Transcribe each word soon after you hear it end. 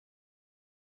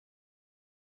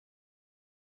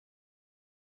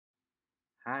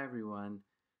Hi everyone.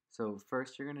 So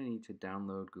first you're going to need to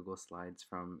download Google Slides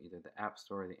from either the App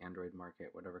Store or the Android market,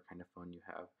 whatever kind of phone you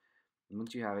have. And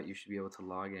once you have it, you should be able to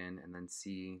log in and then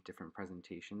see different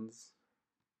presentations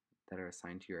that are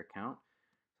assigned to your account.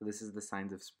 So this is the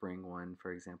Signs of Spring one,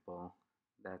 for example.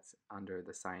 That's under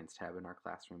the Science tab in our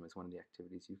classroom is one of the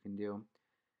activities you can do.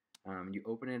 You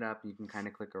open it up, you can kind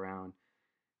of click around.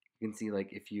 You can see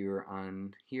like if you're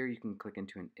on here, you can click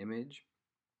into an image.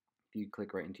 If you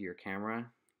click right into your camera,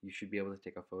 you should be able to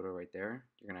take a photo right there.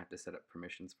 You're gonna have to set up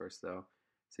permissions first though.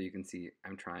 So you can see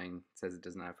I'm trying, it says it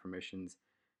does not have permissions,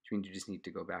 which means you just need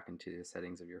to go back into the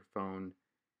settings of your phone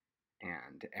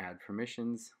and add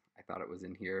permissions. I thought it was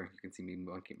in here. You can see me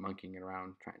monkeying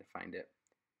around trying to find it.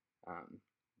 Um,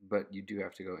 but you do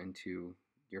have to go into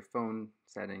your phone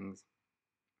settings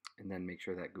and then make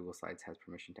sure that Google Slides has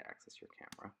permission to access your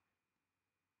camera.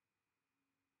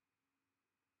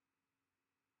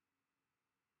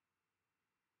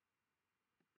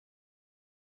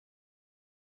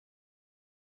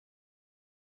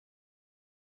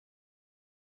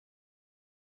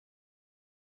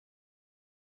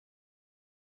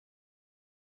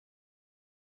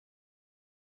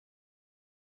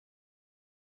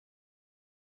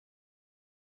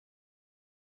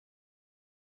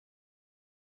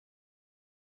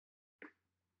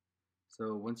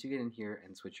 So once you get in here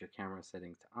and switch your camera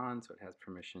settings to on so it has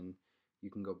permission, you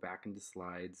can go back into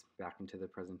slides, back into the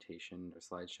presentation or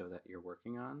slideshow that you're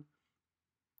working on.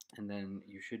 And then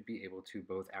you should be able to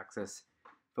both access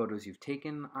photos you've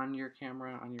taken on your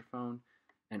camera on your phone,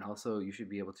 and also you should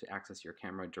be able to access your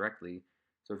camera directly.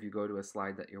 So if you go to a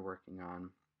slide that you're working on,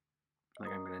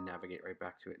 like I'm going to navigate right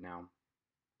back to it now,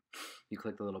 you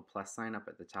click the little plus sign up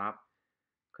at the top,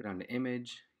 go down to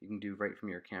image, you can do right from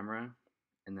your camera,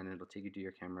 and then it'll take you to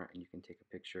your camera and you can take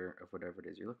a picture of whatever it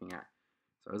is you're looking at.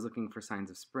 So I was looking for signs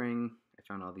of spring. I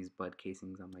found all these bud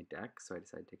casings on my deck, so I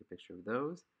decided to take a picture of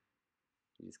those.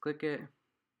 You just click it,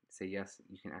 say yes,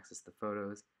 you can access the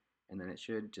photos, and then it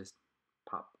should just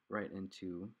pop right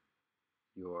into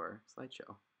your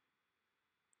slideshow.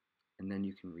 And then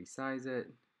you can resize it.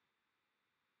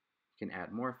 You can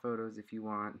add more photos if you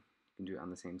want. You can do it on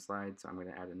the same slide, so I'm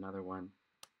going to add another one.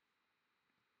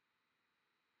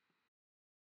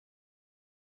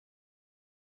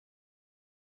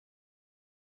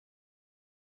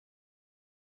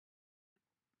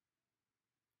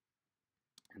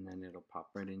 And then it'll pop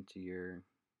right into your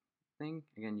thing.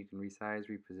 Again, you can resize,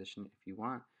 reposition if you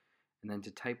want. And then to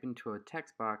type into a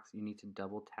text box, you need to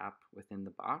double tap within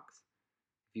the box.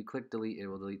 If you click delete, it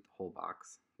will delete the whole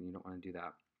box. And you don't want to do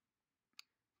that.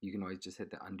 You can always just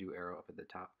hit the undo arrow up at the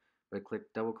top. But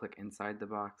double click inside the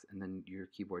box, and then your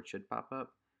keyboard should pop up.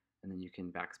 And then you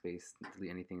can backspace, delete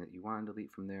anything that you want to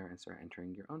delete from there, and start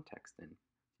entering your own text in.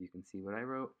 So you can see what I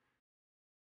wrote.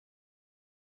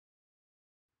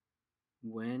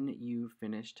 When you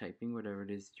finish typing whatever it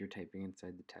is you're typing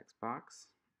inside the text box,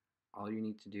 all you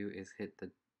need to do is hit the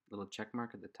little check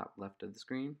mark at the top left of the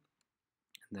screen,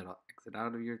 and that'll exit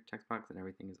out of your text box and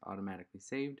everything is automatically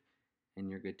saved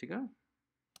and you're good to go.